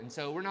And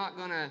so we're not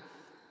going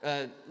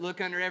to look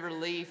under every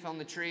leaf on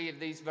the tree of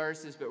these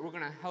verses, but we're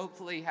going to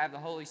hopefully have the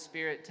Holy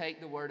Spirit take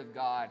the Word of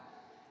God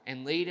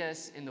and lead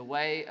us in the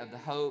way of the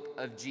hope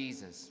of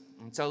Jesus.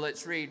 And so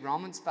let's read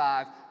Romans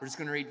 5. We're just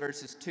going to read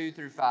verses 2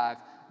 through 5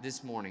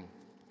 this morning.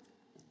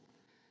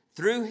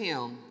 Through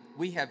him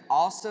we have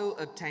also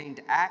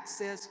obtained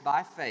access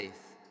by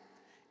faith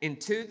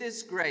into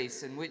this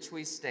grace in which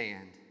we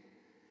stand,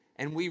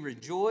 and we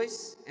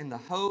rejoice in the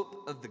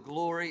hope of the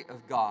glory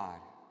of God.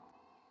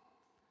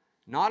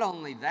 Not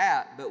only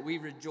that, but we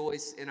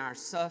rejoice in our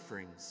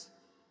sufferings,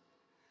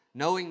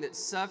 knowing that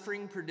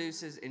suffering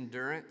produces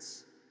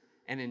endurance,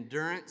 and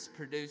endurance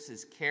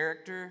produces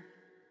character,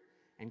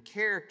 and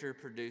character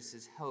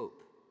produces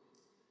hope.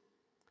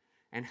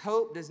 And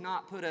hope does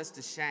not put us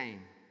to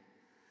shame,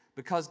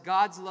 because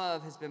God's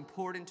love has been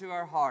poured into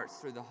our hearts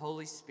through the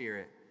Holy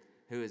Spirit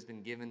who has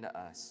been given to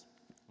us.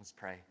 Let's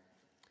pray.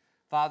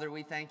 Father,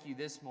 we thank you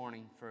this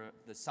morning for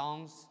the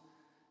songs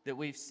that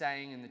we've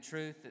sang and the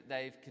truth that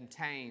they've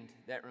contained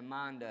that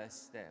remind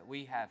us that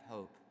we have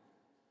hope.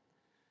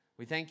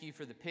 We thank you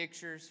for the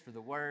pictures, for the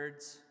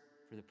words,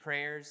 for the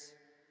prayers,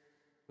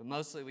 but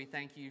mostly we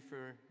thank you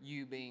for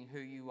you being who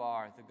you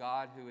are, the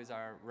God who is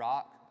our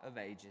rock of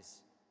ages,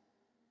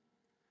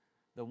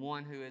 the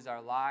one who is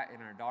our light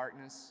in our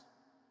darkness,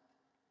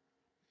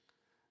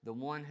 the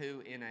one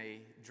who in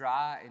a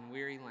dry and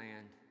weary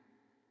land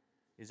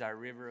is our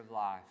river of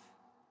life.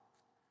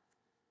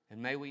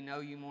 And may we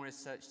know you more as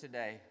such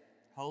today.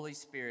 Holy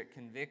Spirit,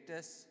 convict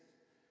us,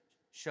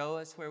 show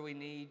us where we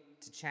need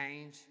to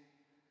change,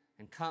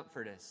 and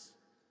comfort us,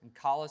 and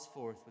call us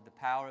forth with the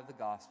power of the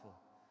gospel.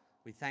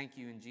 We thank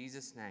you in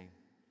Jesus' name.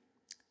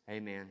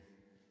 Amen.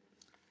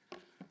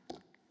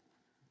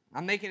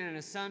 I'm making an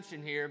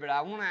assumption here, but I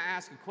want to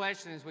ask a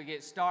question as we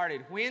get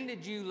started. When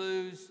did you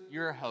lose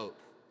your hope?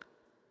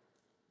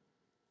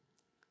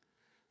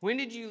 When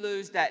did you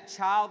lose that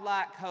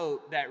childlike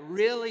hope that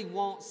really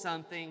wants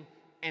something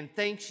and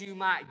thinks you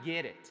might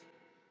get it?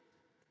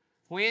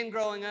 When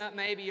growing up,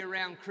 maybe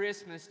around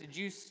Christmas, did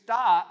you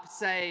stop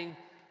saying,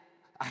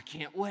 I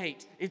can't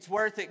wait. It's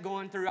worth it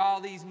going through all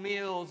these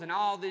meals and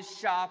all this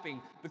shopping,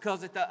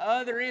 because at the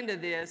other end of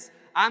this,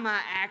 I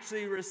might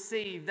actually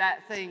receive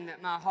that thing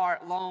that my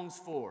heart longs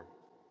for.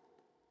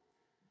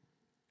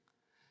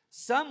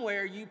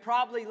 Somewhere you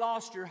probably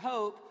lost your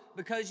hope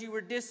because you were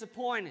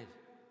disappointed.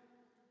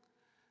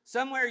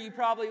 Somewhere you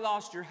probably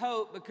lost your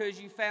hope because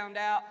you found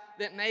out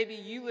that maybe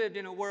you lived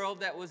in a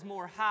world that was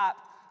more hype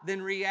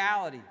than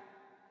reality.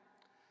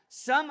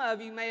 Some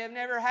of you may have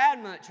never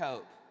had much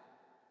hope,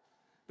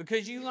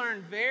 because you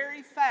learned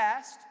very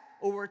fast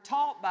or were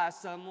taught by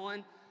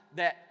someone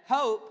that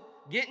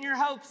hope, getting your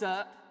hopes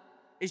up,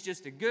 is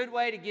just a good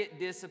way to get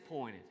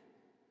disappointed.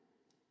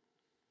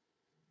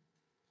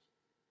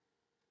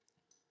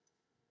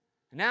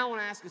 Now I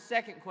want to ask a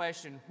second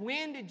question.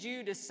 When did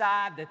you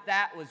decide that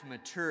that was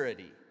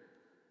maturity?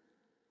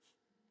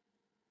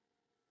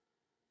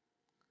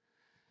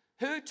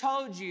 Who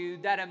told you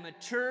that a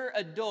mature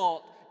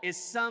adult is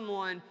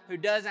someone who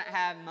doesn't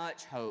have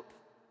much hope?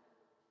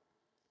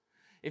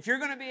 If you're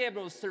going to be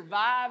able to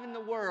survive in the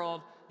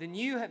world, then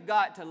you have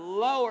got to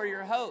lower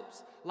your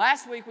hopes.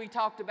 Last week we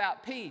talked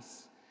about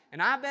peace.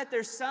 And I bet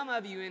there's some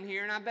of you in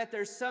here, and I bet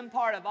there's some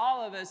part of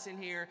all of us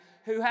in here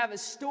who have a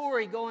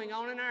story going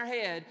on in our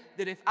head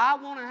that if I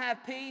want to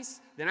have peace,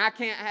 then I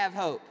can't have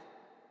hope.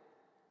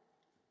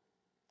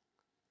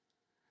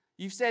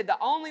 You've said the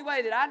only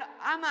way that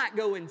I might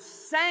go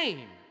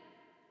insane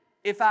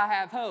if I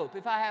have hope.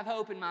 If I have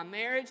hope in my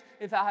marriage,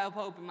 if I have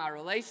hope in my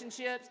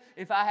relationships,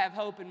 if I have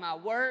hope in my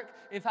work,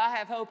 if I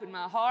have hope in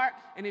my heart,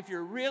 and if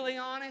you're really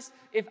honest,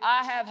 if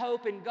I have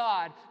hope in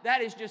God,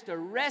 that is just a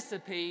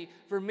recipe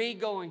for me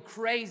going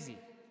crazy.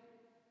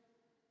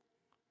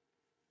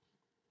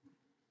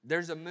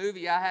 There's a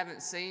movie I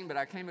haven't seen, but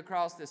I came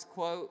across this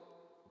quote,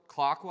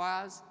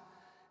 Clockwise,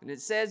 and it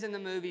says in the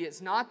movie,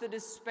 it's not the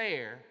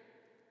despair.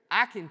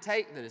 I can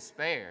take the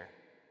despair.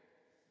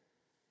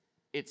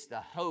 It's the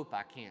hope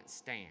I can't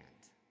stand.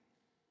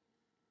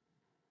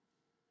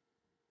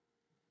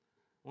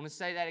 I want to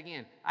say that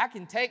again. I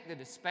can take the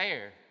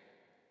despair.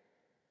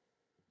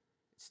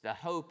 It's the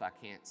hope I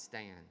can't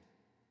stand.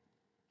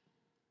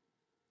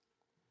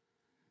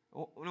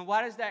 Well,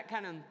 why does that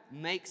kind of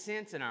make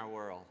sense in our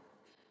world?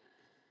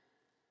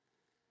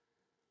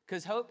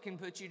 Because hope can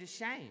put you to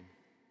shame.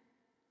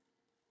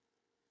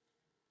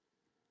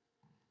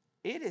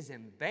 It is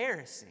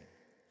embarrassing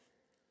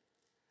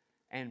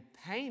and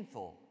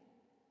painful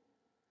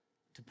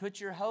to put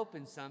your hope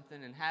in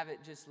something and have it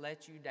just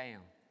let you down.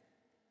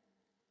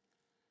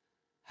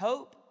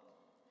 Hope,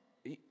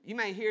 you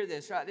may hear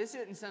this, right? This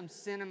isn't some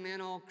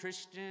sentimental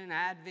Christian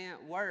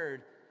Advent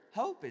word.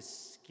 Hope is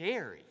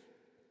scary.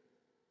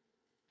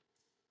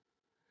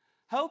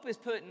 Hope is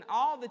putting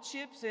all the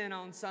chips in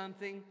on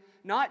something,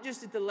 not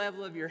just at the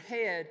level of your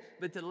head,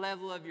 but the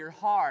level of your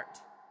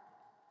heart.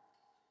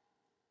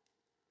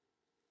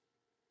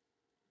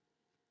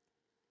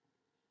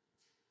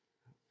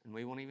 And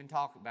we won't even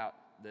talk about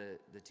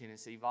the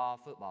Tennessee Vol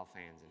football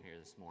fans in here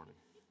this morning.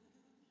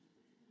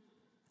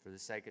 for the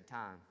sake of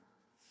time.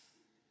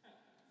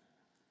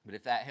 But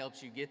if that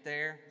helps you get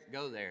there,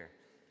 go there.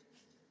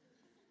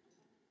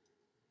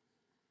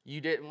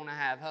 You didn't want to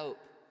have hope.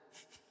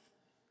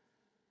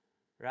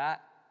 Right?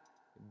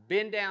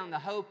 Been down the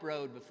hope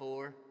road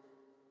before.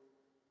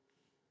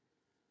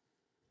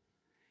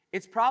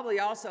 It's probably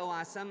also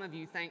why some of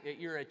you think that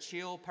you're a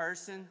chill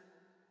person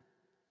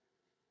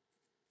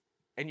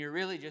and you're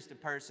really just a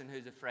person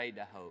who's afraid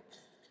to hope.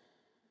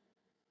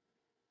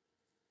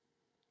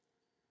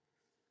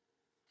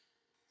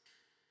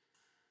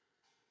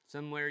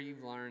 Somewhere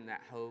you've learned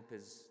that hope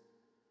is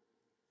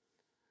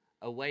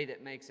a way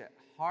that makes it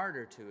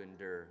harder to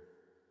endure.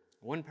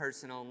 One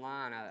person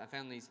online, I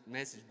found these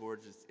message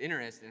boards. It's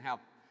interesting how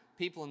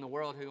people in the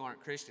world who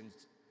aren't Christians,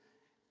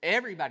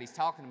 everybody's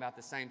talking about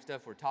the same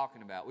stuff we're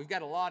talking about. We've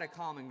got a lot of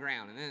common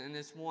ground. And in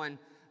this one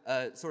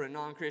sort of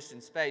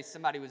non-Christian space,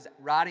 somebody was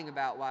writing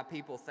about why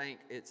people think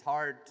it's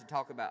hard to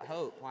talk about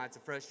hope, why it's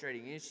a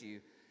frustrating issue.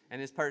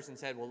 And this person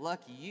said, well,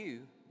 lucky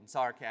you, in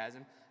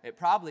sarcasm, it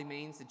probably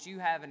means that you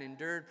haven't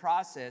endured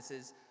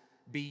processes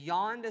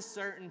beyond a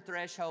certain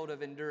threshold of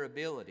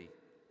endurability.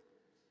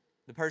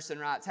 The person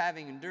writes,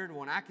 having endured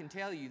one, I can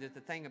tell you that the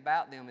thing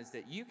about them is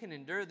that you can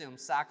endure them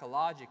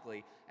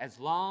psychologically as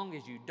long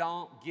as you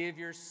don't give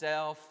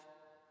yourself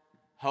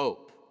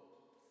hope.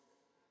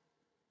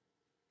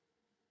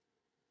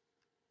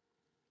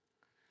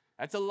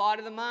 That's a lot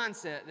of the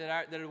mindset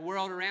that the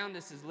world around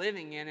us is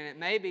living in, and it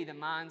may be the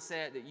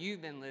mindset that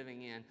you've been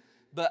living in.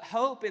 But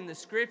hope in the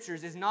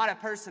Scriptures is not a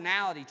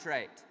personality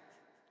trait.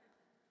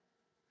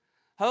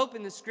 Hope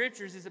in the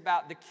Scriptures is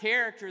about the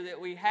character that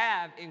we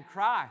have in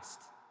Christ.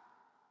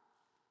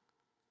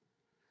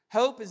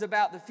 Hope is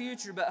about the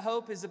future, but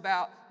hope is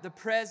about the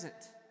present.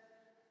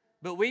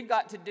 But we've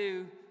got to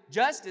do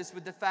justice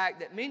with the fact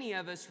that many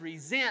of us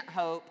resent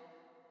hope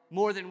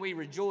more than we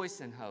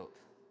rejoice in hope.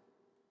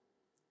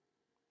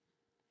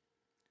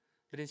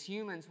 But as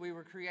humans, we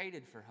were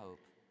created for hope.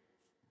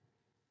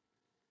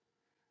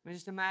 I mean,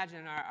 just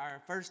imagine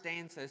our first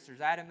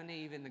ancestors, Adam and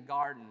Eve in the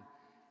garden,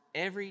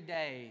 every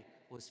day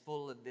was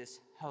full of this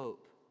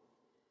hope.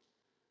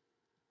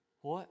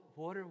 What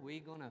are we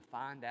going to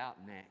find out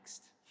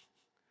next?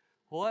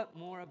 What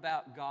more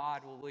about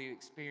God will we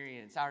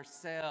experience?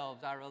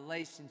 Ourselves, our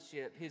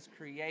relationship, His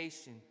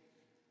creation.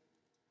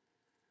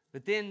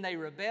 But then they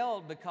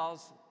rebelled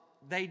because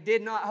they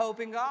did not hope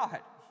in God.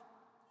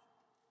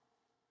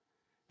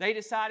 They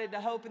decided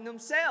to hope in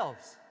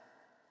themselves.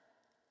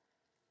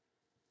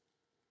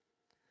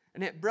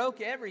 And it broke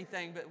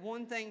everything, but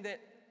one thing that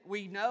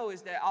we know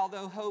is that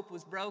although hope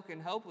was broken,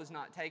 hope was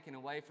not taken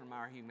away from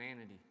our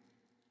humanity.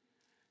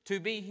 To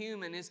be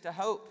human is to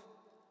hope.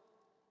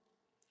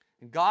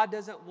 And God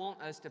doesn't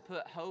want us to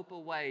put hope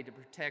away to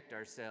protect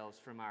ourselves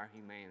from our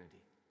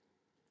humanity.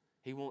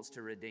 He wants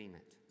to redeem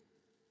it.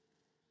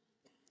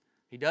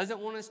 He doesn't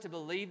want us to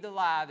believe the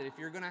lie that if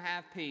you're going to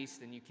have peace,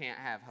 then you can't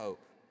have hope.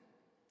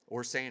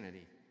 Or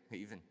sanity,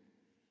 even.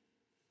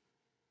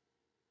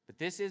 But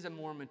this is a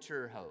more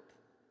mature hope.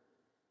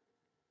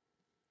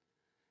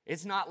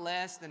 It's not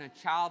less than a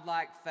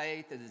childlike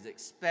faith that is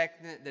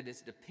expectant, that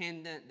is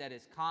dependent, that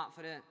is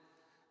confident,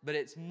 but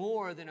it's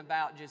more than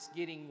about just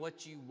getting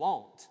what you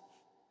want.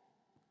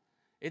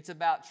 It's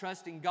about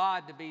trusting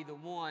God to be the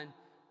one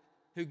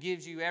who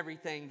gives you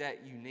everything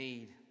that you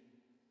need.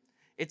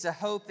 It's a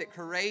hope that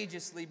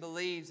courageously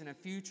believes in a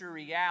future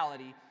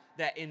reality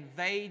that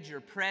invades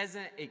your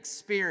present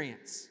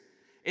experience.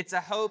 It's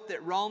a hope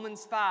that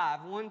Romans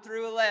 5, 1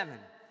 through 11,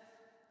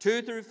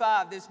 2 through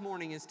 5 this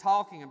morning is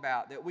talking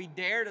about, that we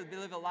dare to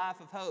live a life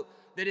of hope,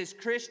 that as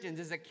Christians,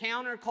 as a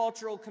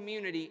countercultural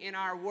community in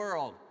our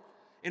world,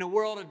 in a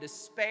world of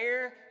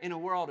despair, in a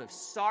world of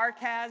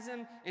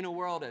sarcasm, in a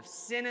world of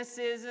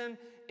cynicism,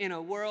 in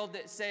a world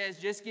that says,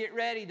 just get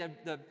ready,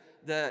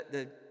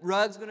 the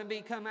rug's going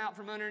to come out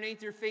from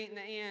underneath your feet in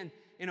the end,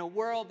 in a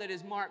world that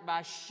is marked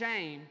by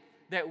shame,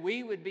 that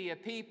we would be a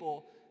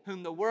people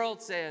whom the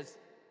world says,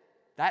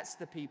 that's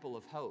the people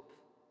of hope.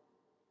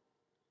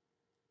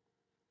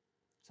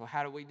 So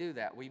how do we do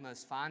that? We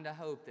must find a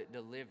hope that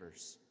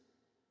delivers.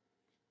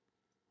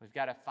 We've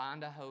got to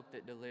find a hope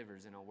that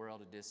delivers in a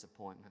world of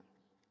disappointment.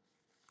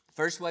 The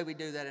first way we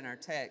do that in our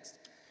text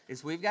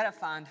is we've got to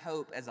find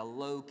hope as a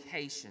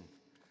location.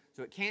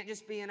 So it can't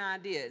just be an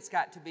idea. It's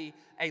got to be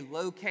a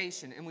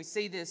location. And we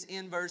see this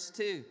in verse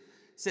 2. It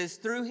says,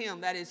 through Him,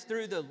 that is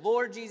through the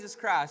Lord Jesus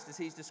Christ, as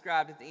He's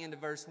described at the end of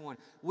verse 1,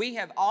 we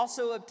have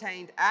also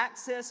obtained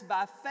access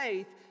by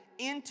faith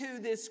into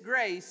this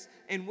grace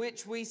in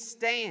which we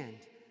stand.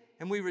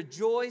 And we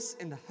rejoice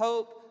in the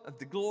hope of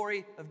the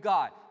glory of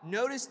God.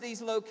 Notice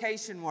these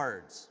location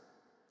words.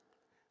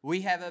 We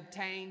have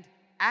obtained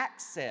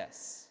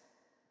access.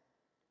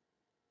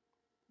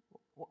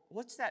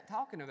 What's that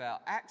talking about?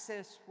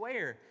 Access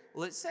where?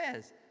 Well, it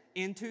says,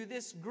 into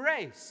this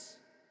grace.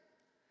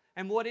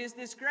 And what is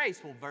this grace?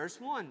 Well, verse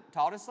 1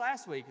 taught us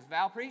last week, as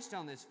Val preached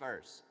on this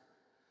verse.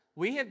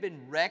 We have been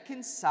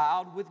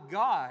reconciled with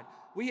God.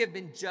 We have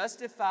been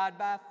justified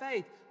by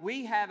faith.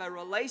 We have a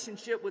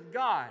relationship with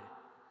God.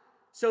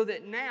 so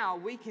that now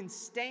we can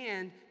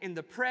stand in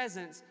the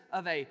presence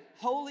of a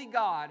holy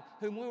God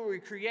whom we were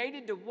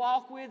created to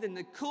walk with in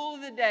the cool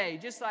of the day,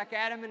 just like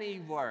Adam and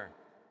Eve were.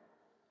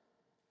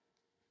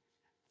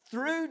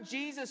 Through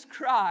Jesus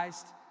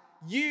Christ,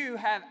 you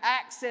have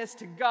access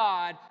to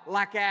God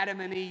like Adam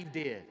and Eve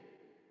did.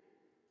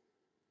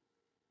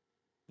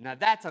 Now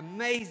that's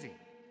amazing.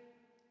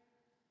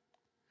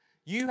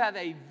 You have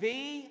a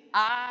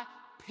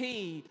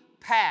VIP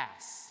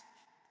pass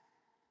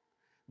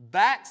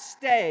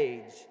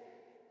backstage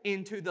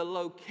into the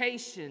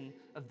location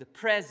of the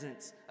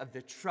presence of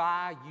the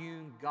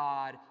triune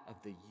God of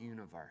the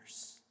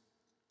universe.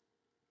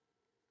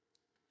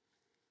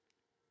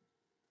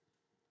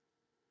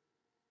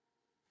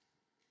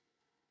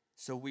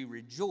 So we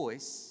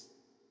rejoice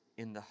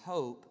in the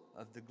hope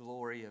of the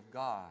glory of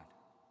God.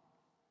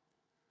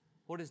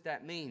 What does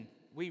that mean?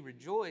 We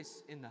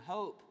rejoice in the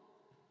hope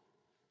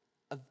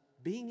of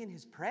being in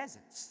His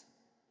presence.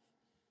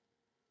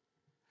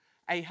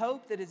 A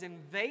hope that has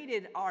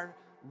invaded our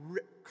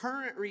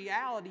current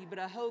reality, but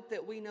a hope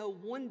that we know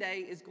one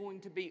day is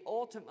going to be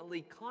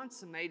ultimately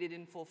consummated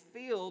and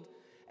fulfilled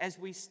as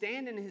we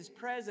stand in His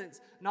presence,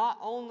 not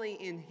only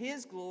in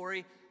His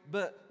glory,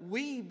 but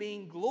we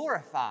being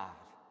glorified.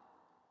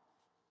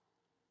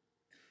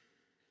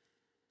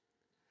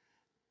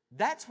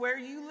 That's where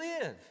you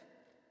live.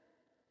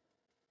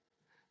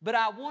 But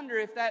I wonder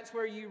if that's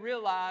where you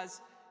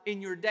realize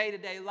in your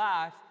day-to-day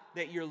life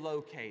that you're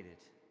located.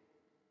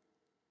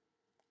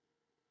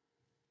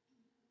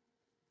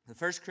 The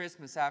first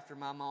Christmas after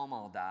my mom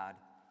all died,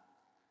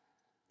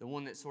 the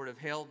one that sort of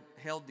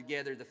held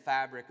together the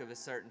fabric of a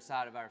certain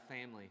side of our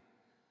family,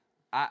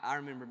 I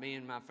remember me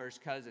and my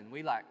first cousin,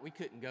 we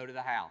couldn't go to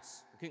the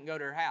house. We couldn't go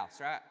to her house,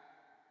 right?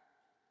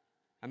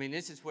 I mean,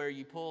 this is where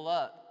you pull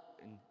up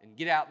and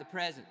get out the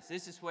presents.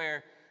 This is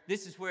where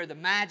the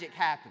magic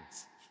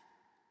happens.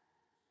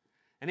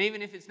 And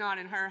even if it's not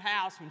in her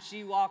house, when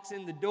she walks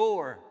in the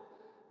door,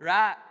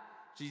 right,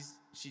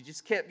 she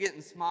just kept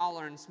getting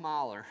smaller and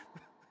smaller.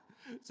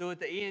 So at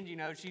the end,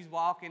 she's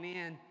walking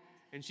in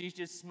and she's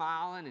just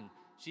smiling, and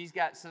she's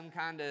got some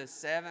kind of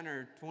 7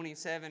 or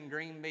 27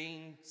 green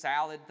bean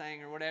salad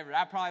thing or whatever.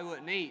 I probably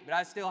wouldn't eat, but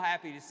I'm still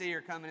happy to see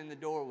her coming in the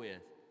door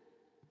with.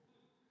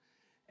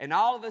 And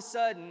all of a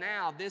sudden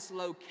now, this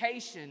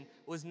location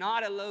was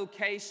not a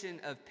location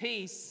of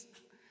peace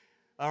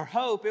or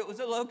hope. It was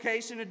a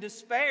location of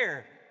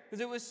despair.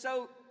 Because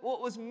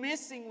what was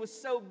missing was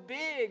so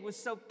big, was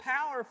so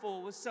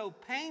powerful, was so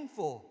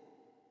painful.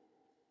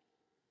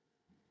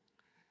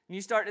 And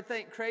you start to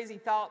think crazy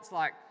thoughts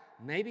like,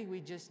 maybe we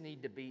just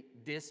need to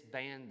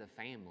disband the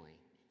family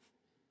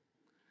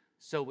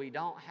so we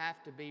don't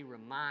have to be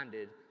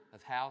reminded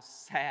of how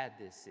sad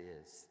this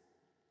is.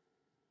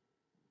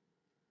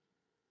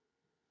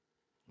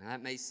 Now,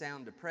 that may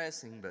sound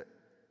depressing, but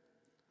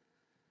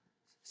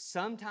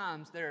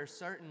sometimes there are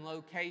certain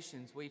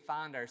locations we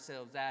find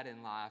ourselves at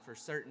in life, or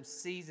certain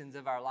seasons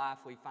of our life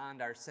we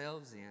find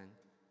ourselves in,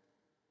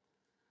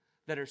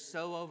 that are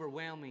so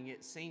overwhelming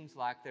it seems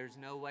like there's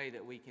no way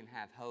that we can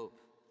have hope.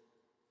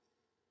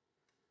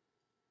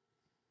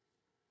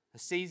 A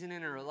season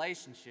in a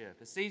relationship,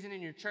 a season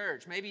in your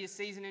church, maybe a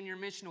season in your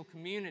missional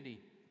community,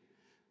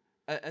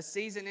 a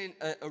season in,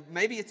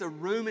 maybe it's a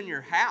room in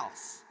your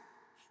house.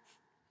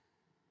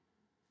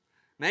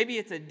 Maybe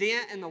it's a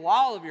dent in the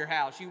wall of your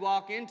house you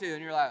walk into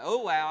and you're like, oh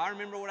wow, I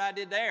remember what I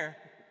did there.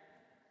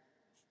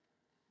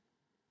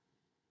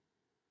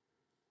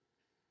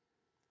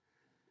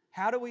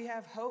 How do we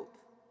have hope?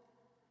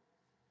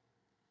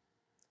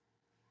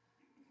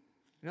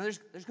 There's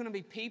going to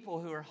be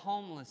people who are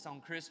homeless on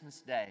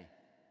Christmas Day.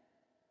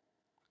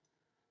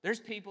 There's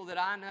people that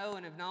I know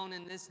and have known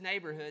in this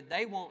neighborhood,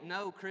 they won't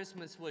know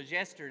Christmas was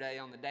yesterday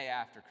on the day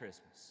after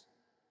Christmas.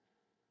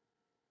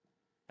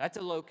 That's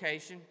a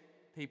location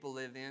people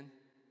live in.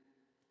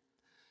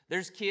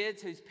 There's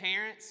kids whose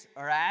parents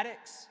are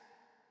addicts.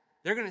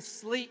 They're going to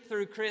sleep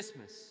through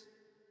Christmas.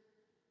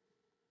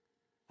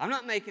 I'm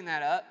not making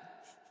that up.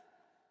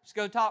 Just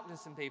go talk to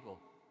some people.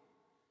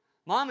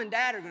 Mom and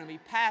Dad are going to be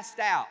passed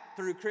out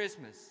through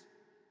Christmas.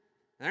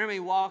 They're going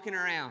to be walking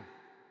around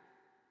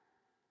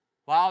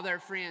while their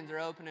friends are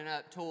opening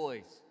up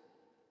toys.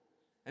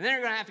 And then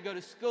they're going to have to go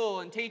to school,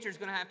 and teacher's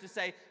going to have to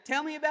say,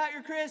 tell me about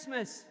your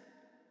Christmas.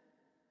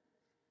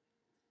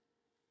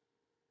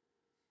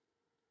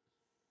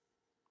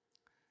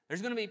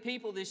 There's going to be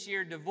people this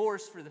year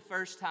divorced for the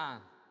first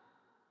time.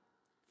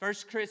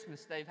 First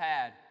Christmas they've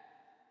had.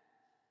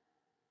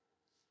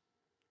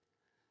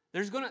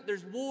 There's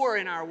war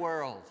in our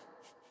world.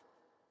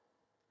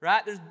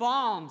 Right? There's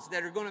bombs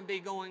that are going to be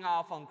going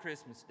off on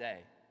Christmas Day.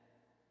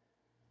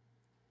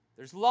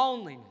 There's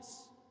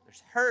loneliness.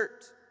 There's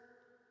hurt.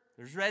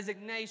 There's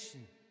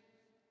resignation.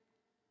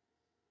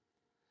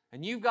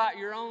 And you've got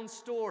your own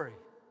story.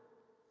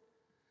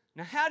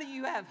 Now, how do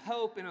you have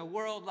hope in a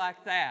world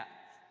like that?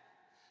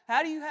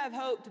 How do you have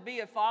hope to be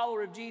a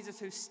follower of Jesus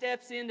who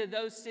steps into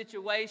those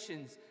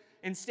situations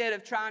instead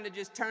of trying to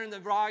just turn the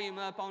volume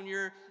up on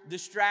your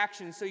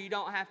distractions so you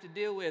don't have to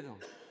deal with them?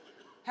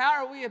 How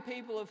are we a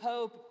people of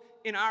hope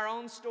in our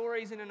own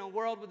stories and in a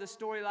world with a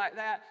story like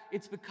that,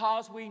 it's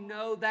because we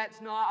know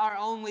that's not our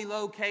only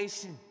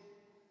location.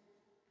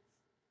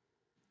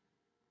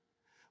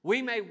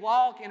 We may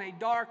walk in a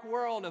dark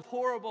world of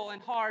horrible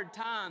and hard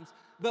times,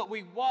 but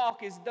we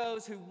walk as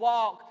those who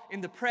walk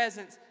in the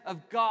presence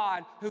of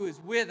God who is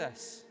with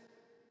us.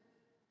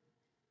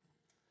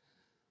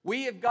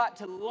 We have got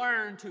to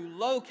learn to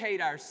locate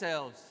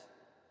ourselves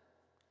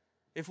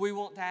if we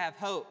want to have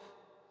hope.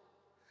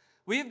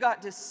 We have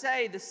got to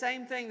say the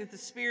same thing that the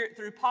Spirit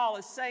through Paul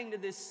is saying to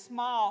this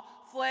small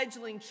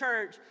fledgling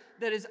church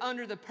that is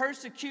under the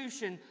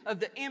persecution of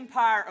the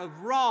empire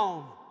of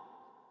Rome.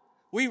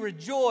 We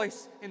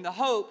rejoice in the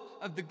hope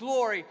of the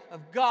glory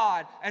of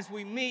God as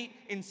we meet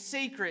in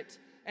secret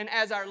and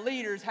as our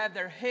leaders have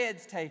their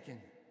heads taken.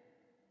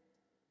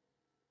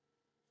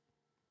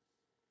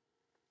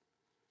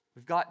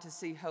 We've got to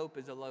see hope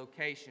as a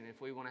location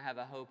if we want to have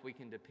a hope we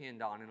can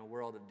depend on in a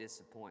world of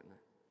disappointment.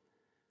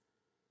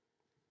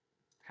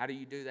 How do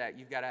you do that?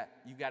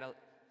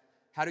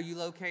 How do you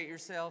locate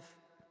yourself?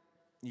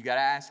 You got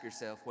to ask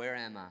yourself, where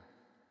am I?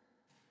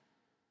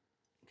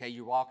 Okay,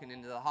 you're walking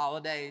into the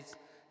holidays.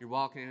 You're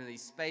walking into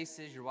these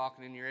spaces, you're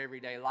walking in your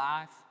everyday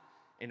life,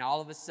 and all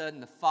of a sudden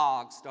the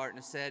fog's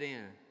starting to set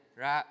in,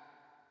 right?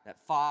 That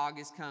fog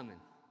is coming.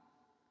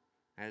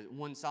 As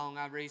one song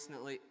I've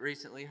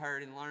recently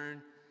heard and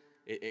learned,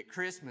 at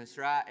Christmas,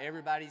 right?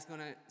 Everybody's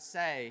going to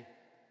say,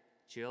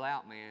 chill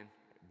out, man,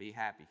 be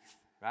happy,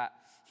 right?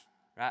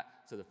 Right?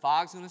 So the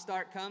fog's going to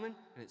start coming,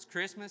 and it's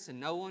Christmas, and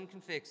no one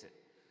can fix it.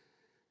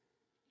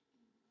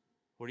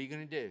 What are you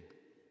going to do?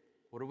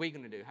 What are we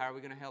going to do? How are we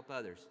going to help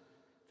others?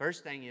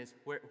 First thing is,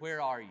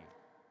 where are you?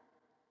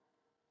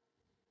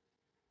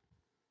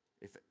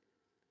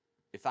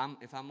 If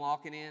I'm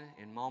walking in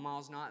and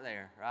Mama's not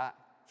there, right?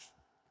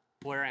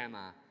 Where am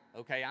I?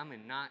 Okay, I'm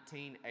in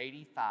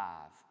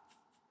 1985,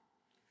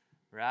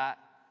 right?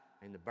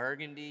 And the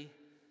burgundy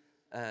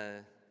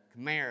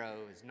Camaro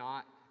is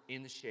not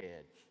in the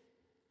shed,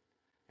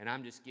 and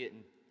I'm just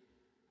getting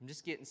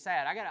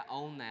sad. I got to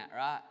own that,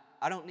 right?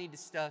 I don't need to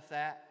stuff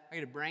that. I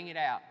got to bring it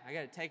out. I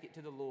got to take it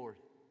to the Lord.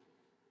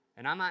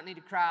 And I might need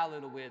to cry a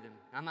little with Him.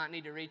 I might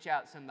need to reach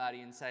out to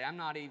somebody and say, I'm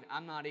not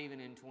even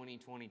in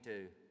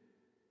 2022.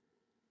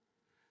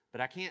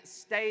 But I can't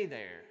stay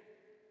there.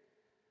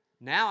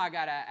 Now I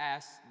got to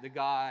ask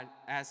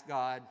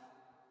God,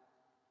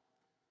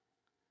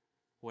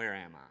 where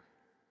am I?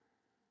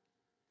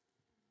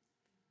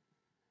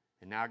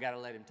 And now I got to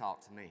let Him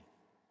talk to me.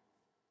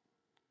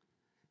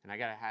 And I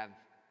got to have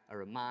a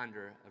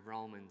reminder of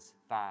Romans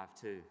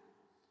 5:2.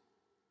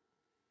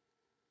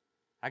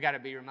 I got to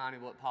be reminded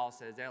of what Paul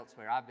says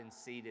elsewhere. I've been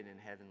seated in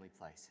heavenly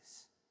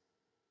places.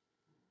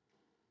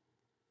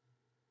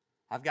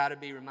 I've got to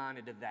be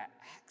reminded of that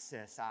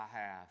access I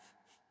have.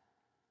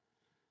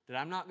 That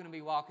I'm not going to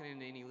be walking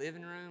into any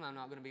living room. I'm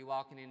not going to be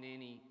walking into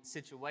any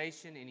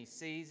situation, any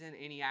season,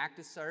 any act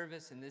of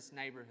service in this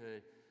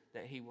neighborhood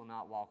that He will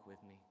not walk with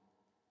me.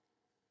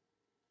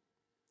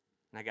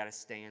 And I got to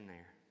stand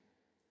there.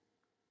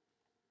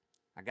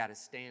 I got to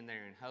stand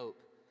there in hope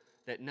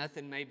that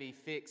nothing may be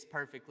fixed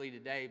perfectly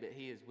today, but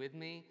He is with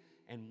me,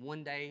 and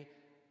one day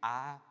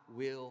I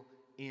will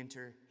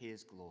enter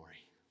His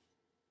glory.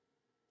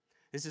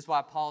 This is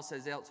why Paul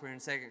says elsewhere in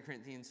 2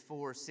 Corinthians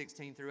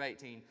 4:16 through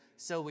 18,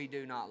 so we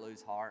do not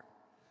lose heart.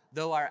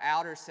 Though our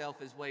outer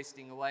self is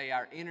wasting away,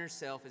 our inner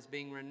self is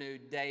being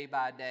renewed day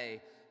by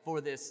day.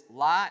 For this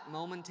light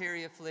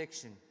momentary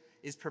affliction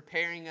is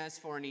preparing us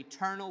for an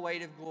eternal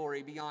weight of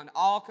glory beyond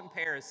all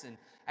comparison,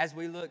 as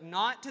we look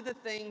not to the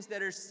things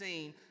that are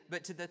seen,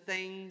 but to the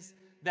things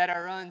that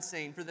are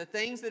unseen. For the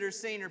things that are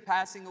seen are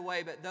passing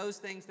away, but those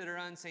things that are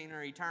unseen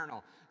are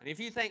eternal. And if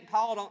you think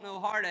Paul don't know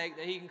heartache,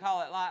 that he can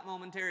call it light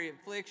momentary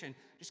affliction,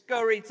 just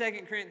go read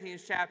 2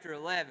 Corinthians chapter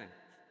 11.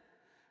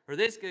 Where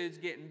this dude's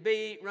getting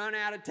beat, run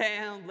out of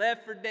town,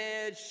 left for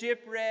dead,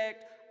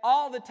 shipwrecked,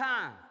 all the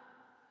time.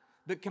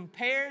 But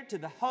compared to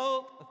the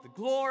hope of the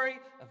glory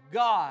of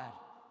God,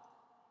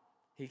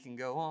 he can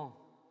go on.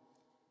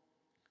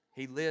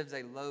 He lives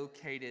a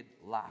located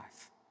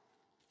life.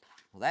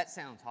 Well, that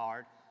sounds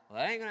hard. Well,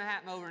 that ain't going to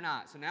happen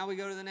overnight. So now we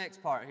go to the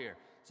next part here.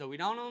 So we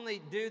don't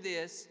only do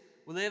this,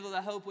 we live with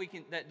a hope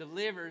that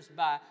delivers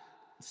by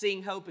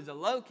seeing hope as a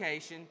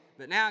location,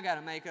 but now I got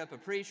to make up a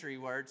preachery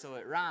word so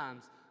it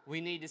rhymes.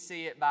 We need to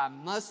see it by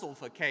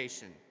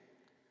musclification.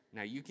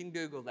 Now, you can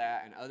Google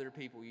that, and other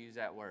people use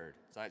that word.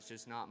 So it's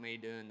just not me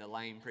doing the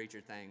lame preacher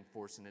thing,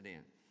 forcing it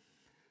in.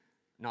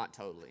 Not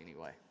totally,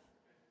 anyway.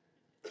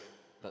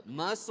 But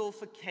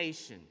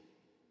musclification.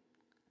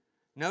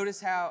 Notice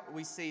how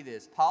we see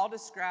this. Paul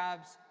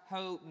describes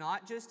hope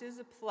not just as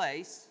a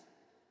place.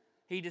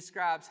 He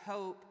describes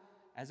hope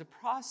as a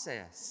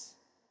process.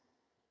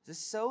 This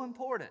is so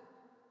important.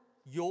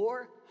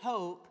 Your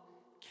hope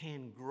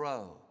can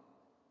grow.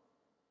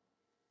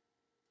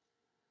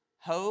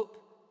 Hope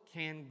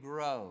can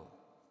grow.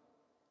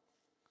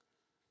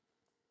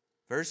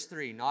 Verse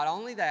 3, not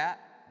only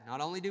that,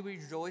 not only do we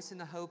rejoice in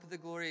the hope of the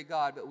glory of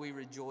God, but we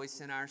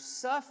rejoice in our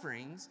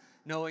sufferings,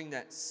 knowing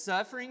that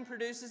suffering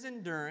produces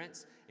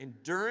endurance,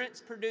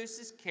 endurance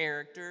produces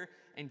character,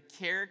 and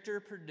character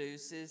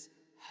produces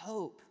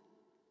hope.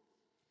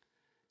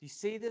 You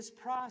see this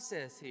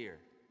process here?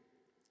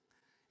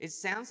 It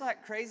sounds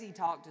like crazy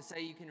talk to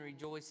say you can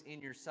rejoice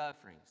in your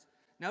sufferings.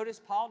 Notice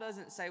Paul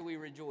doesn't say we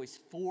rejoice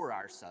for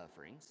our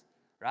sufferings,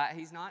 right?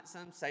 He's not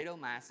some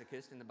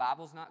sadomasochist, and the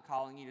Bible's not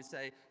calling you to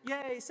say,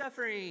 yay,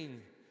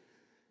 suffering.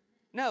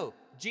 No,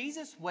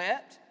 Jesus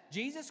wept,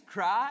 Jesus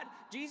cried,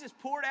 Jesus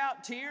poured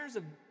out tears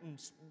of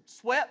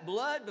sweat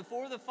blood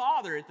before the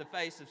Father at the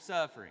face of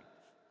suffering.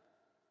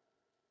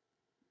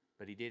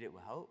 But he did it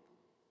with hope.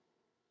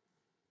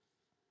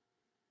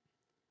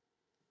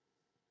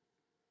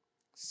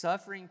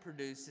 Suffering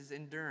produces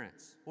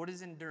endurance. What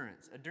is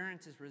endurance?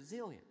 Endurance is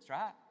resilience,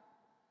 right?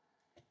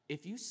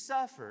 If you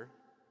suffer,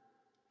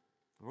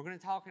 we're going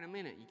to talk in a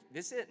minute.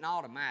 This isn't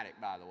automatic,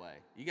 by the way.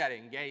 You got to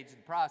engage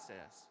the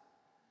process.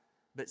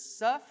 But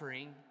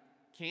suffering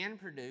can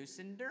produce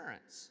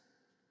endurance.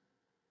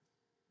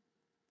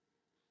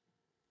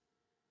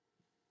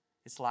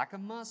 It's like a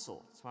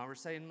muscle. That's why we're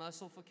saying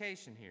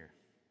muscleification here.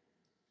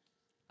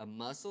 A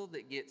muscle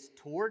that gets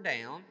tore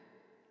down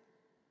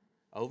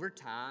over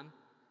time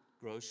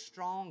grows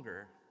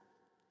stronger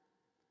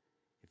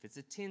if it's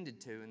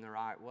attended to in the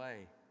right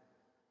way.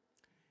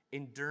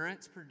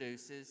 Endurance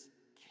produces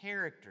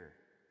character.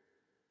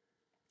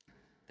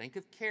 Think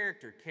of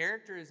character.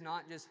 Character is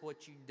not just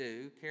what you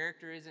do.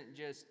 Character isn't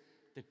just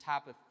the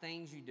type of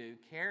things you do.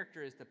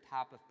 Character is the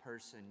type of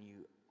person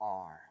you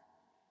are.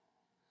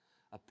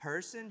 A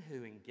person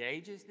who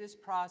engages this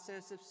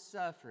process of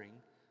suffering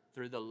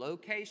through the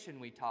location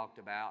we talked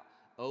about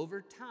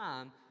over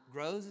time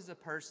grows as a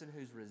person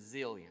who's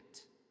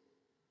resilient.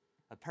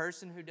 A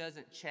person who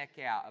doesn't check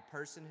out, a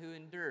person who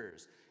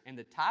endures. And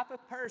the type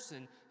of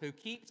person who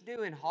keeps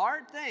doing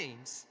hard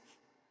things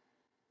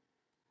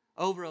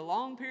over a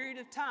long period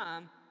of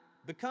time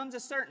becomes a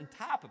certain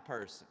type of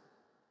person.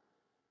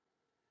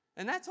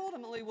 And that's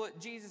ultimately what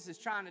Jesus is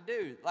trying to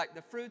do. Like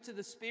the fruits of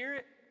the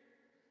Spirit,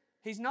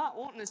 He's not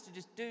wanting us to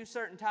just do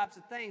certain types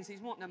of things. He's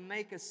wanting to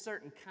make us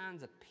certain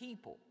kinds of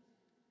people.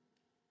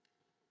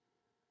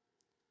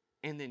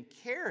 And then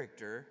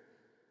character,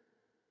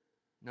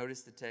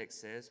 notice the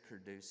text says,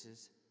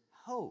 produces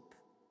hope.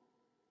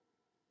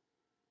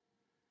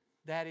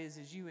 That is,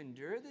 as you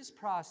endure this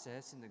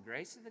process in the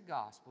grace of the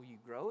gospel, you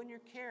grow in your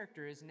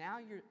character as now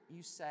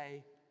you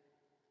say,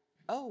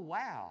 oh,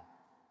 wow.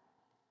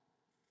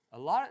 A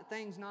lot of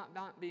things not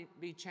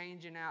be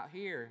changing out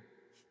here,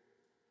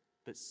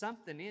 but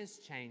something is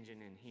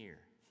changing in here.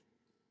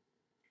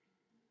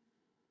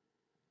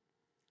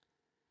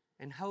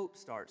 And hope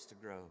starts to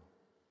grow.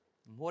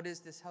 And what is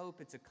this hope?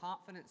 It's a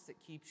confidence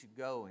that keeps you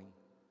going,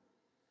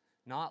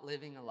 not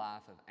living a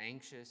life of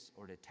anxious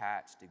or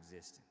detached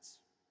existence.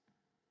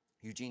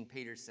 Eugene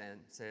Peterson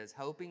says,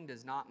 hoping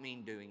does not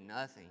mean doing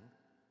nothing.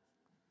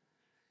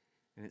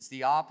 And it's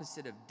the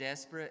opposite of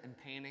desperate and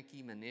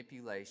panicky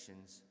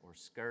manipulations or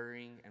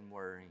scurrying and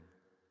worrying.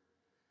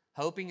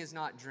 Hoping is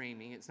not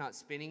dreaming. It's not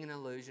spinning an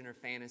illusion or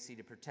fantasy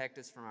to protect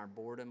us from our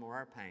boredom or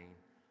our pain.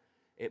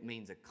 It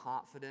means a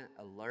confident,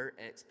 alert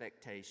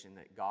expectation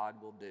that God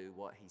will do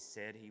what He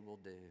said He will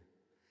do.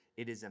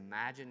 It is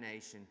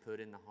imagination put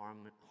in the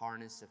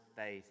harness of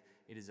faith.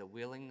 It is a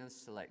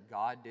willingness to let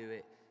God do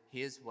it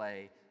His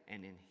way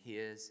and in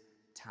His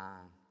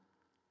time.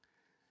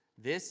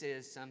 This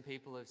is, some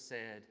people have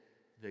said,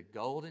 the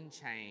golden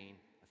chain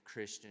of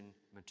Christian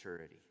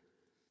maturity.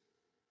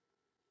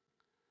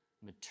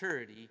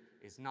 Maturity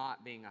is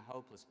not being a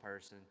hopeless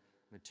person.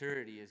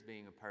 Maturity is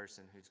being a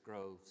person who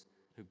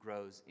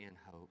grows in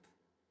hope.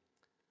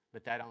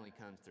 But that only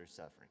comes through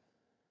suffering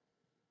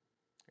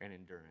and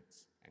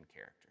endurance and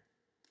character.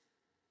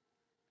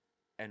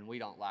 And we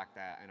don't like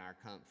that in our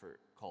comfort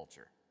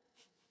culture.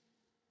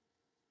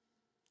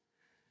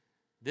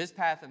 This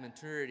path of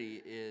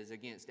maturity is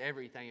against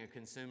everything a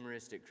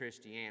consumeristic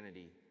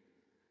Christianity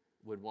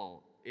would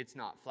want. It's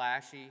not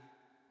flashy,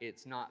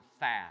 it's not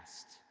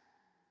fast,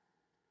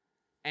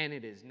 and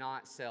it is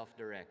not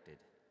self-directed.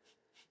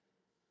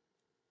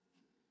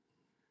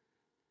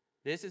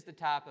 This is the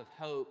type of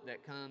hope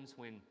that comes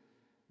when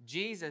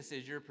Jesus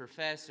is your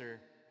professor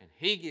and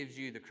He gives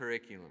you the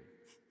curriculum.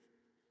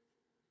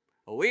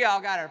 Well, we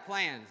all got our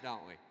plans,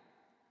 don't we?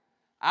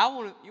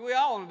 We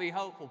all want to be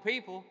hopeful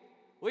people.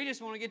 We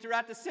just want to get to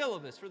write the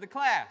syllabus for the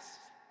class.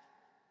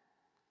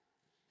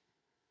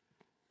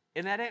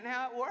 And that ain't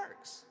how it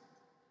works.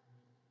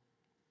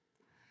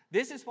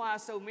 This is why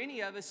so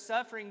many of us,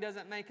 suffering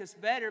doesn't make us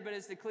better, but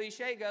as the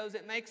cliche goes,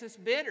 it makes us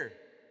bitter.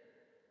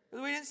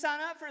 Because we didn't sign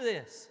up for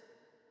this.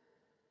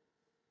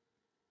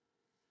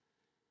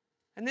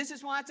 And this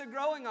is why it's a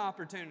growing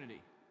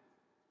opportunity.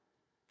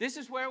 This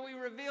is where we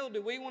reveal,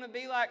 do we want to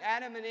be like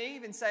Adam and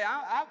Eve and say,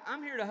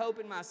 I'm here to hope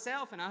in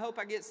myself and I hope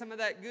I get some of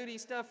that goody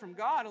stuff from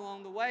God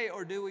along the way,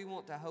 or do we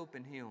want to hope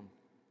in Him?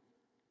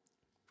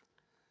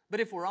 But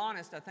if we're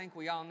honest, I think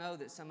we all know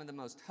that some of the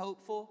most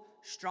hopeful,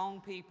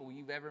 strong people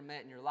you've ever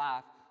met in your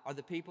life are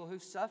the people who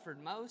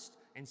suffered most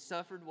and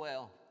suffered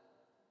well.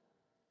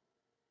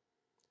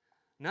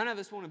 None of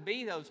us want to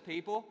be those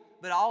people,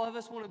 but all of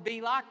us want to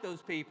be like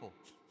those people.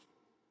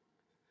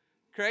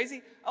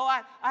 Crazy?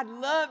 Oh, I'd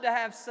love to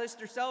have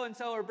sister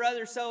so-and-so or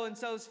brother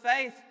so-and-so's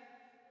faith.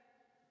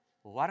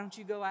 Well, why don't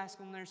you go ask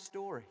them their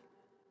story?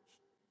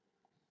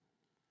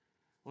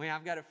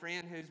 I've got a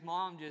friend whose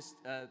mom just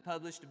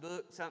published a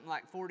book, something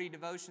like 40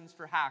 devotions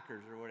for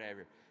hikers or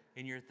whatever.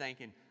 And you're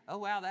thinking, oh,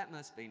 wow, that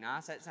must be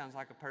nice. That sounds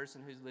like a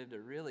person who's lived a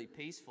really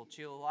peaceful,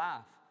 chill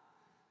life.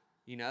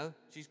 You know,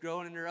 she's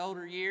growing in her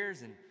older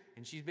years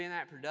and she's been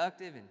that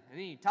productive. And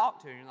then you talk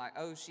to her and you're like,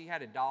 oh, she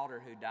had a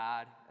daughter who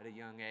died at a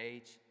young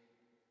age.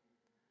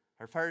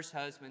 Her first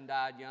husband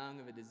died young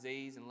of a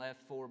disease and left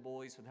 4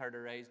 boys with her to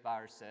raise by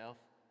herself.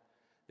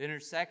 Then her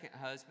second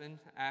husband,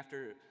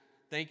 after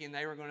thinking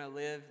they were going to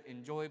live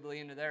enjoyably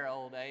into their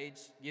old age,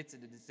 gets a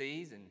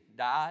disease and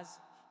dies.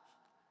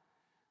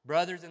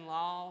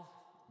 Brothers-in-law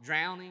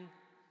drowning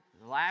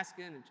in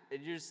Alaska, and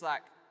you're just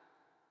like,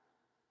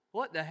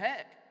 what the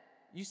heck?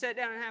 You sit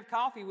down and have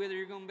coffee with her,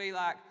 you're going to be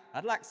like,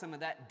 I'd like some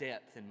of that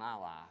depth in my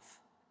life.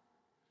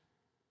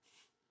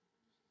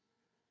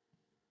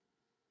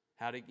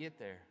 How to get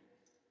there?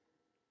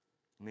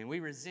 I mean, we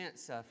resent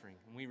suffering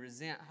and we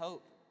resent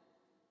hope.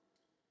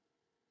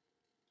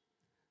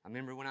 I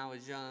remember when I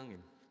was young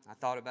and I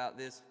thought about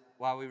this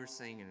while we were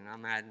singing, and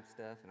I'm adding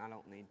stuff and I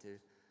don't need to.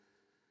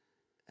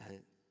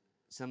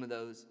 Some of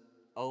those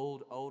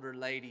older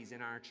ladies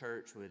in our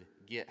church would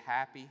get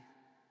happy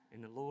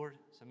in the Lord.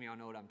 Some of y'all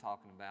know what I'm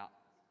talking about.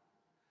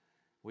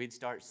 We'd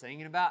start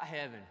singing about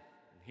heaven.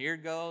 And here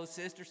goes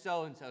Sister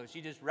So-and-so.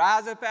 She just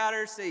rise up out of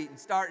her seat and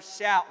start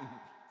shouting.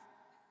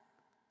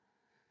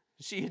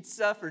 She had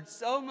suffered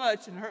so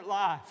much in her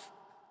life,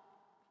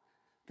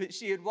 but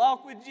she had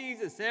walked with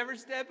Jesus every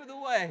step of the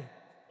way.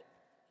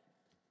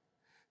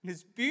 And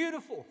it's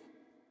beautiful.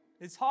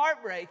 It's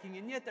heartbreaking,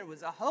 and yet there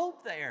was a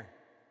hope there.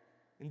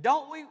 And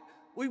don't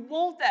we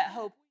want that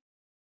hope.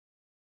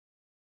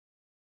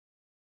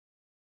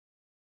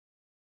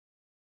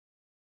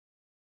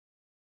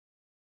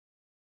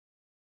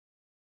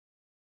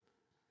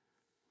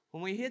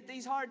 When we hit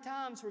these hard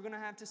times, we're going to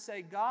have to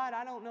say, God,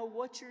 I don't know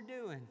what you're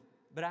doing,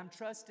 but I'm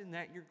trusting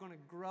that you're going to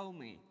grow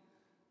me.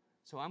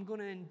 So I'm going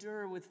to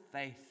endure with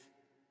faith.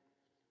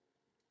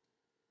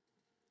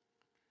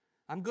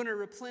 I'm going to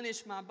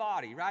replenish my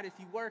body, right? If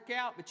you work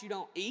out but you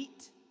don't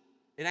eat,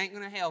 it ain't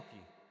going to help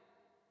you.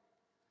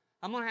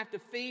 I'm going to have to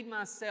feed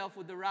myself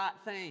with the right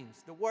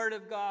things, the Word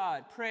of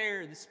God,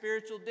 prayer, the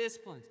spiritual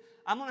disciplines.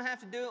 I'm going to have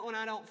to do it when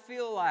I don't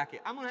feel like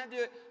it. I'm going to have to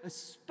do it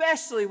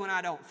especially when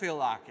I don't feel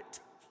like it.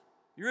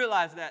 You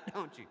realize that,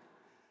 don't you?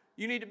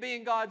 You need to be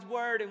in God's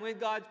Word and with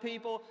God's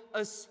people,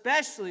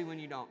 especially when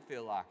you don't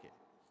feel like it.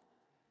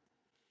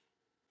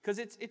 Because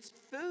it's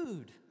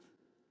food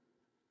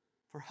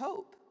for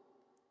hope.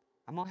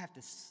 I'm going to have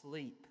to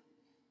sleep.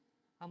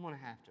 I'm going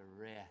to have to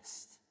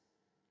rest.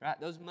 Right?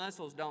 Those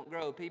muscles don't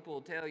grow. People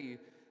will tell you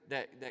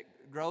that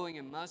growing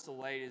in muscle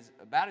weight is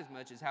about as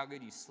much as how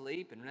good you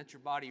sleep and let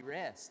your body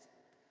rest.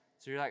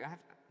 So you're like, I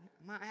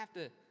might have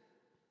to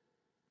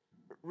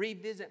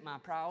revisit my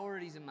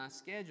priorities and my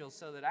schedule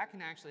so that I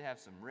can actually have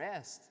some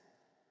rest.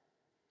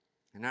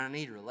 And I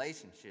need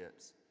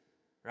relationships,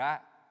 right?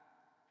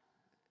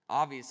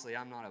 Obviously,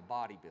 I'm not a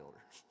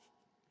bodybuilder.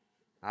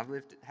 I've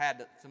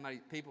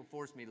people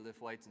force me to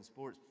lift weights in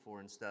sports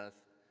before and stuff.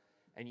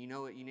 And you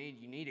know what you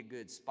need? You need a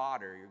good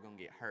spotter or you're going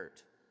to get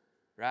hurt,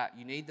 right?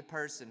 You need the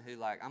person who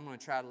like, I'm going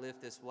to try to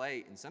lift this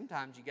weight, and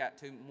sometimes you got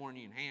more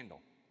than you can handle.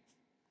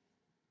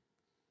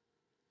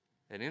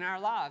 And in our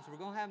lives, we're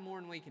going to have more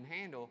than we can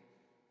handle,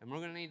 and we're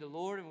going to need the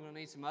Lord, and we're going to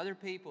need some other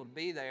people to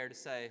be there to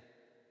say,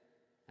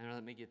 "Now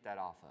let me get that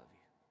off of you."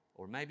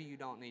 Or maybe you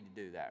don't need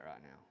to do that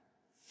right now.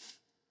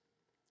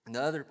 And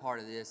the other part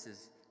of this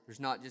is there's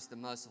not just the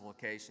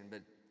muscleification,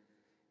 but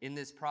in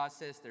this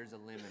process, there's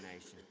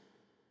elimination.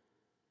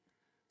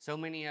 So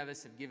many of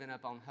us have given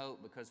up on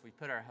hope because we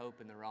put our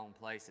hope in the wrong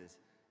places.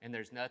 And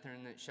there's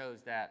nothing that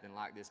shows that than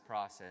like this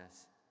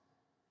process.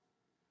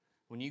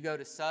 When you go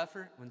to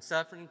suffer, when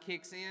suffering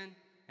kicks in,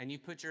 and you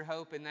put your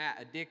hope in that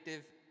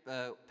addictive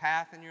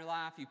path in your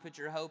life, you put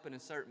your hope in a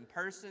certain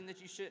person that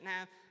you shouldn't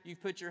have, you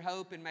put your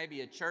hope in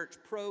maybe a church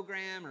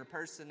program or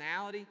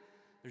personality,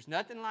 there's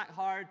nothing like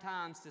hard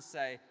times to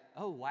say,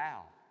 oh,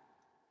 wow.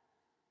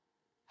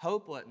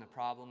 Hope wasn't the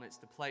problem, it's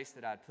the place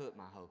that I'd put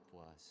my hope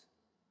was.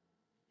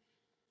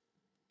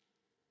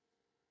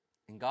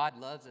 And God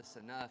loves us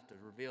enough to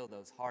reveal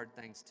those hard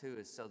things to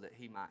us so that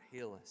He might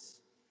heal us.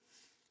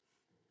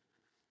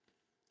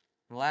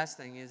 And the last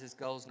thing is His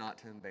goal is not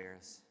to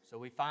embarrass. So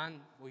we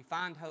find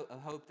a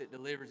hope that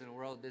delivers in a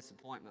world of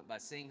disappointment by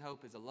seeing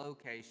hope as a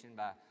location,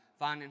 by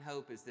finding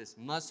hope as this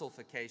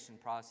muscleification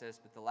process.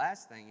 But the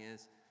last thing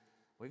is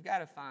we've got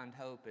to find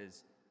hope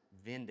as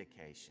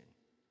vindication.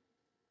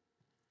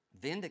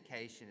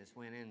 Vindication is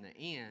when in the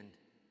end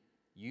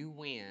you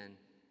win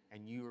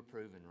and you are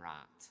proven right.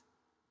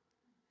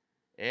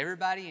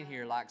 Everybody in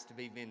here likes to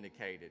be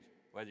vindicated,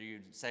 whether you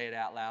say it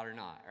out loud or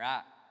not,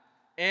 right?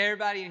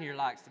 Everybody in here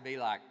likes to be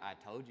like, I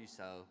told you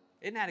so.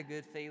 Isn't that a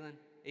good feeling?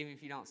 Even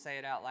if you don't say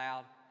it out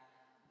loud.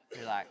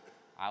 You're like,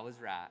 I was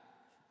right.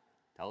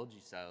 Told you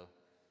so.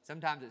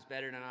 Sometimes it's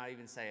better to not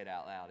even say it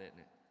out loud, isn't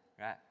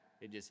it? Right?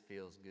 It just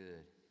feels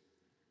good.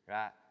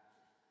 Right?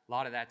 A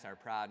lot of that's our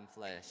pride and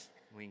flesh.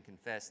 We can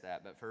confess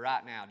that. But for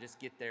right now, just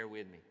get there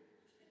with me.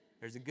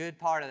 There's a good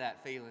part of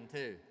that feeling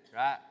too.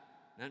 Right?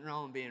 Nothing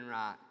wrong with being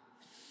right.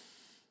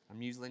 I'm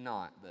usually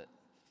not, but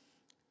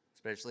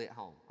especially at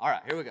home. All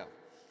right, here we go.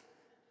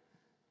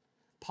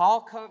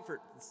 Paul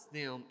comforts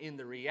them in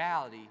the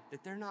reality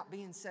that they're not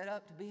being set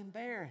up to be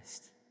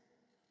embarrassed.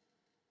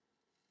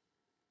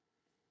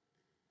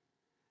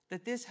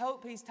 That this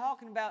hope he's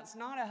talking about is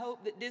not a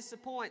hope that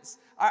disappoints.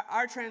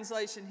 Our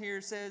translation here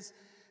says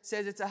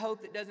it's a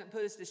hope that doesn't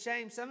put us to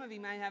shame. Some of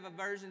you may have a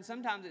version,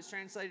 sometimes it's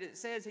translated, it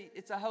says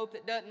it's a hope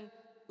that doesn't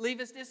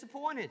leave us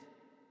disappointed.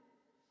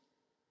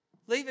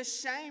 Leave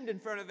us shamed in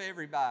front of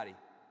everybody.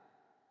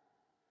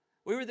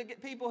 We were the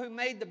people who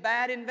made the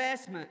bad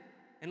investment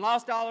and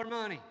lost all our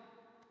money.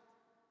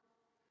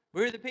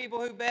 We were the people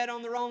who bet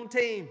on the wrong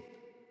team.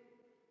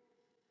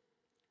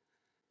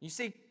 You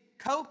see,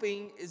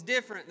 coping is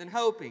different than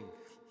hoping.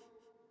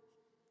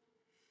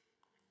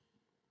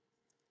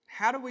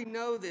 How do we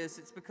know this?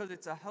 It's because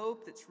it's a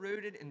hope that's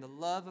rooted in the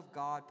love of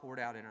God poured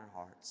out in our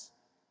hearts.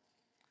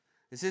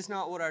 This is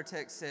not what our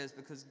text says,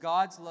 because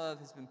God's love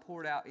has been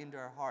poured out into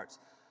our hearts.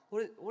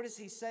 What is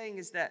he saying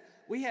is that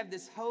we have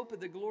this hope of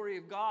the glory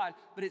of God,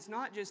 but it's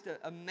not just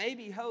a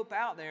maybe hope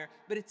out there,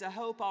 but it's a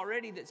hope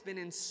already that's been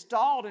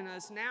installed in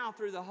us now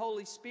through the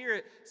Holy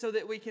Spirit so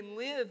that we can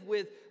live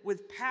with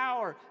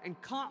power and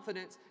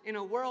confidence in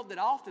a world that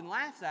often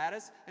laughs at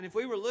us. And if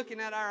we were looking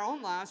at our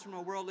own lives from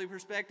a worldly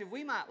perspective,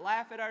 we might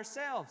laugh at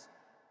ourselves.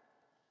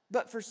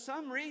 But for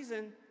some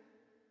reason,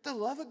 the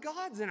love of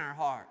God's in our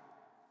heart.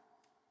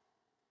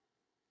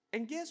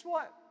 And guess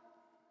what?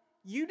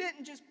 You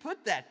didn't just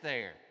put that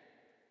there.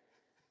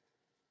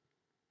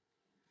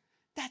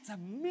 That's a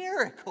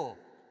miracle.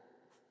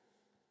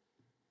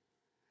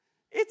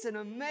 It's an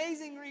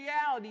amazing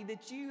reality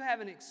that you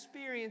have an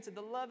experience of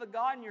the love of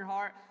God in your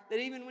heart, that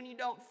even when you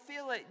don't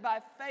feel it, by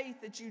faith,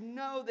 that you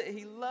know that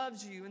he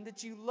loves you and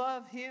that you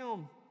love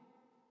him.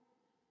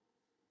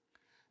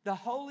 The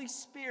Holy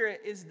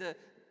Spirit is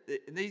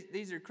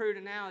these are crude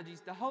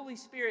analogies. The Holy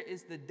Spirit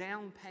is the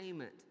down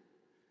payment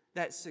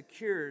that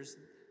secures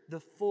the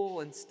full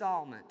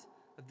installment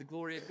of the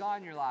glory of God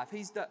in your life.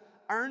 He's the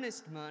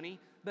earnest money,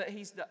 but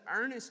he's the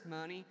earnest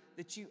money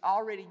that you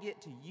already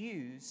get to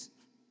use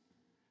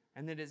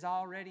and that is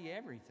already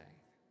everything.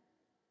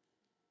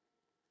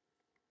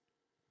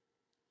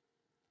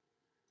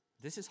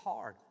 This is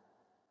hard.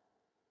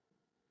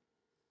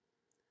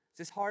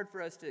 This is hard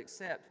for us to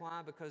accept.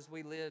 Why? Because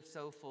we live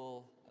so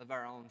full of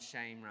our own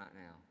shame right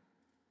now.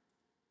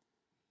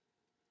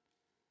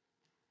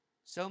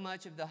 So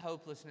much of the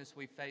hopelessness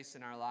we face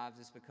in our lives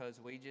is because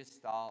we just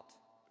thought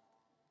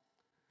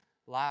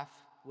life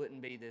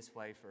wouldn't be this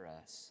way for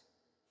us.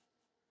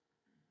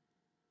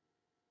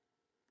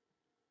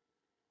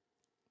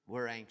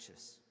 We're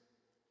anxious.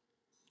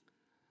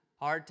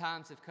 Hard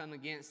times have come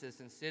against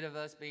us. Instead of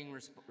us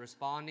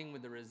responding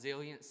with the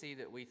resiliency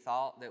that we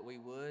thought that we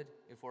would,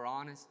 if we're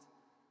honest,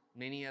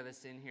 many of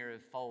us in here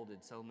have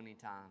folded so many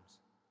times.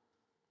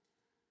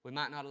 We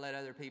might not have let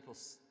other people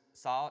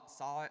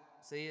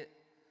see it,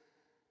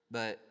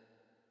 but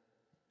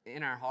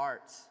in our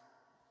hearts,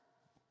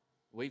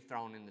 we've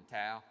thrown in the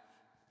towel.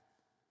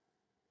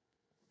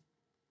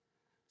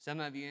 Some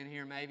of you in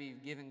here maybe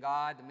have given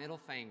God the middle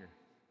finger.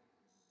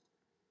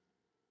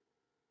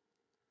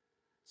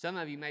 Some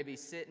of you may be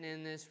sitting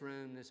in this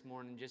room this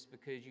morning just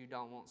because you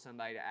don't want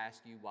somebody to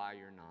ask you why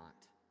you're not.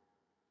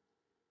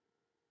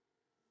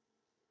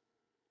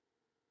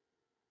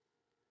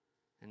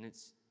 And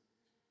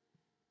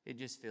it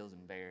just feels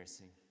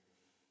embarrassing.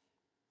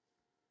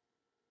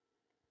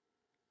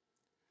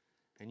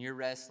 And you're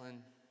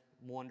wrestling,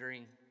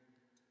 wondering,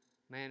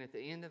 man, at the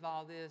end of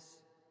all this,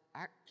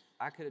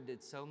 I could have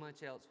did so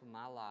much else with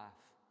my life.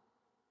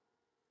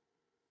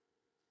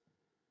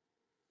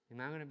 Am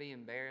I going to be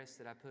embarrassed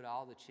that I put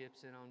all the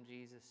chips in on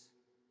Jesus?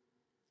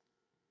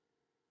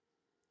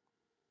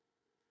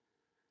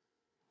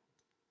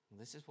 Well,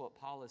 this is what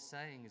Paul is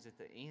saying, is at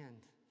the end,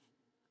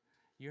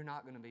 you're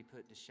not going to be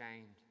put to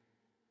shame.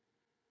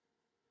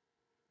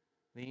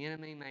 The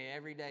enemy may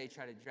every day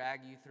try to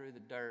drag you through the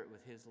dirt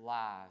with his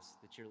lies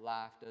that your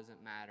life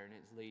doesn't matter and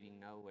it's leading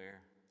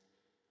nowhere.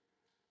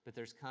 But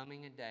there's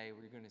coming a day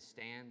where you're going to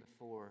stand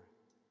before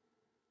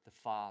the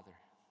Father.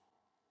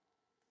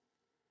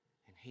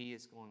 And he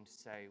is going to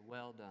say,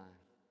 well done,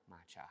 my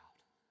child.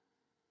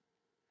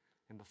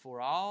 And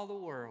before all the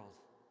world,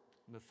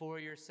 before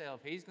yourself,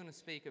 he's going to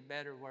speak a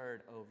better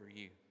word over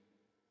you.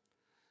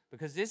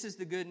 Because this is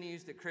the good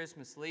news that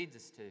Christmas leads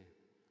us to.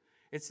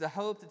 It's the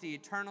hope that the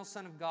eternal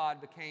Son of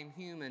God became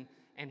human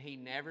and he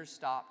never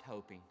stopped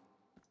hoping.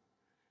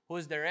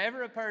 Was there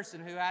ever a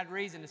person who had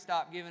reason to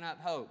stop giving up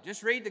hope?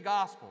 Just read the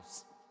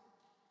Gospels.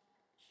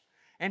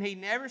 And he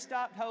never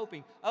stopped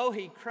hoping. Oh,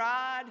 he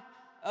cried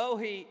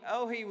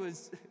he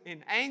was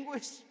in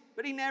anguish,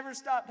 but he never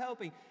stopped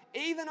hoping.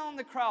 Even on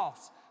the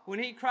cross, when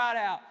he cried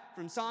out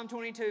from Psalm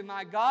 22,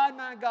 my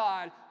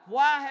God,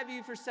 why have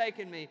you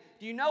forsaken me?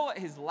 Do you know what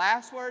his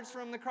last words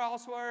from the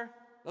cross were?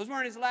 Those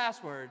weren't his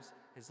last words.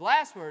 His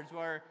last words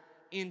were,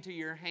 into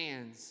your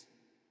hands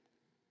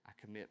I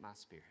commit my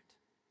spirit.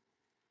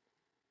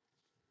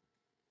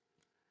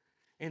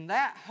 And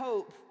that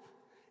hope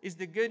is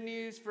the good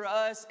news for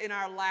us in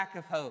our lack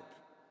of hope.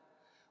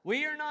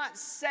 We are not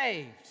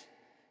saved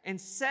and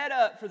set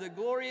up for the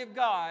glory of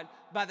God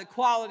by the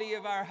quality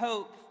of our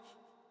hope.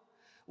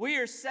 We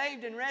are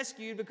saved and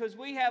rescued because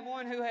we have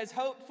one who has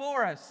hope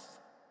for us,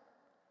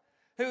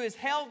 who has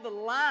held the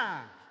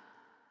line,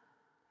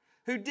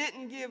 who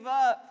didn't give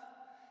up,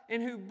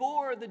 and who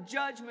bore the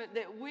judgment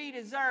that we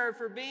deserve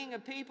for being a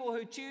people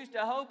who choose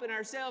to hope in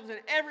ourselves and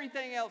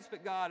everything else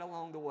but God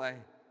along the way.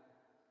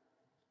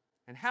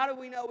 And how do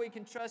we know we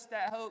can trust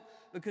that hope?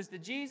 Because the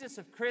Jesus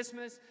of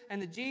Christmas and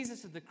the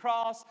Jesus of the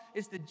cross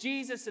is the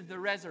Jesus of the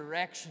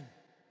resurrection.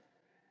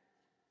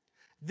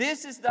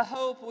 This is the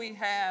hope we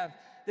have,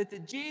 that the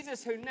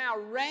Jesus who now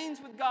reigns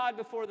with God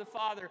before the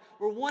Father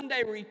will one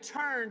day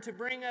return to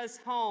bring us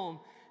home,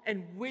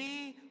 and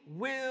we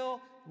will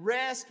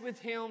rest with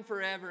Him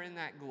forever in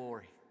that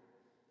glory.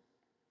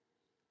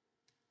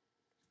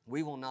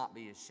 We will not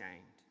be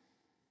ashamed.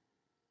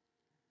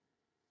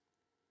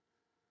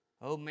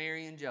 Oh,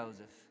 Mary and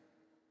Joseph,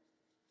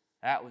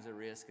 that was a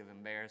risk of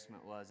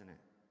embarrassment, wasn't it?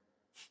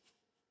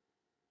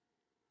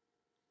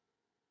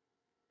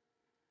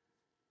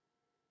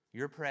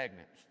 You're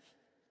pregnant.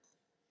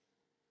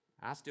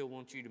 I still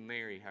want you to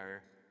marry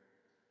her,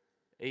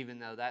 even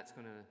though that's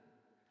going to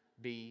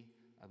be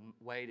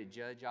a way to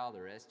judge all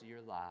the rest of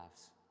your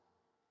lives.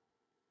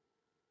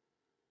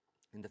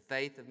 In the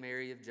faith of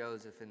Mary and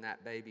Joseph and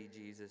that baby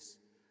Jesus,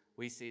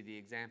 we see the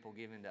example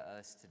given to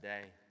us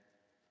today.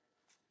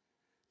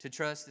 To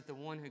trust that the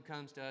one who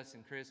comes to us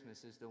in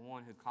Christmas is the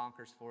one who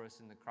conquers for us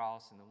in the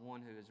cross, and the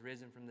one who has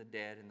risen from the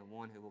dead, and the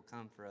one who will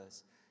come for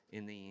us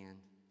in the end.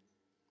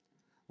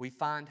 We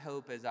find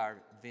hope as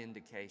our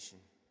vindication.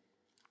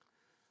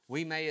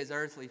 We may, as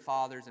earthly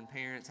fathers and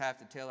parents, have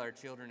to tell our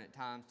children at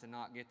times to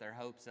not get their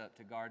hopes up,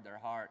 to guard their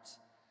hearts.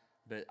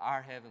 But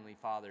our Heavenly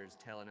Father is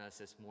telling us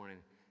this morning,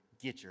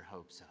 get your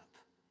hopes up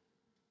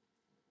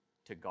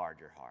to guard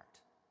your heart.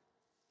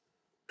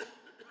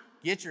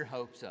 Get your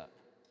hopes up.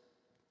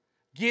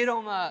 Get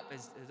them up,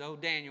 as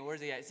old Daniel,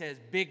 where's he at? It says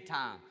big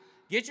time.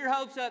 Get your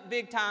hopes up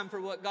big time for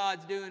what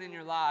God's doing in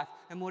your life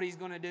and what He's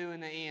going to do in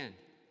the end.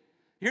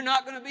 You're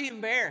not going to be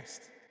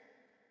embarrassed.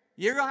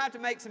 You're going to have to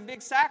make some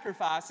big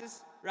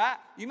sacrifices, right?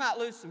 You might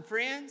lose some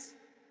friends.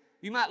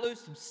 You might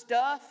lose some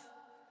stuff.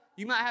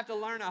 You might have to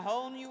learn a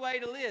whole new way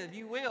to live.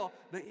 You will.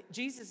 But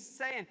Jesus is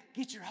saying,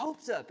 get your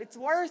hopes up. It's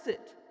worth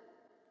it.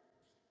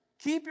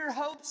 Keep your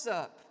hopes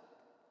up.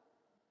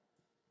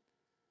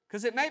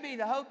 Because it may be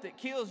the hope that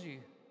kills you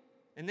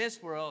in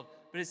this world,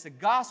 but it's the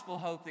gospel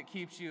hope that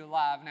keeps you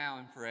alive now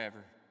and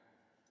forever.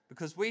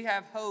 Because we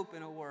have hope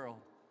in a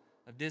world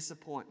of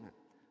disappointment,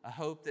 a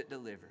hope that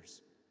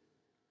delivers.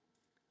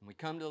 And we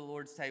come to the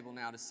Lord's table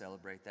now to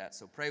celebrate that.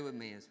 So pray with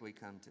me as we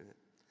come to it.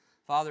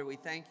 Father, we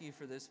thank you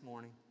for this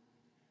morning,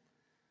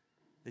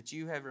 that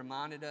you have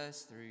reminded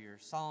us through your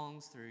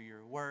songs, through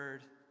your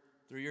word,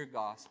 through your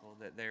gospel,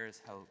 that there is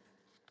hope.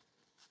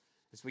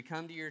 As we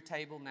come to your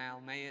table now,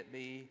 may it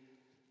be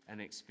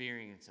an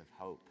experience of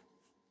hope.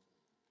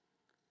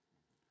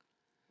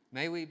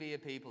 May we be a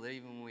people that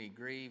even when we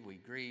grieve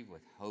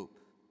with hope,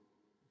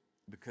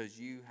 because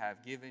you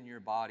have given your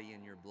body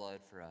and your blood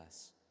for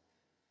us.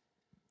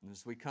 And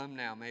as we come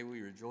now, may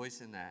we rejoice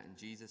in that. In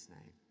Jesus'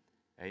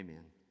 name,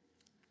 amen.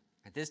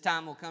 At this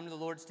time, we'll come to the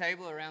Lord's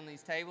table around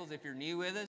these tables. If you're new with us,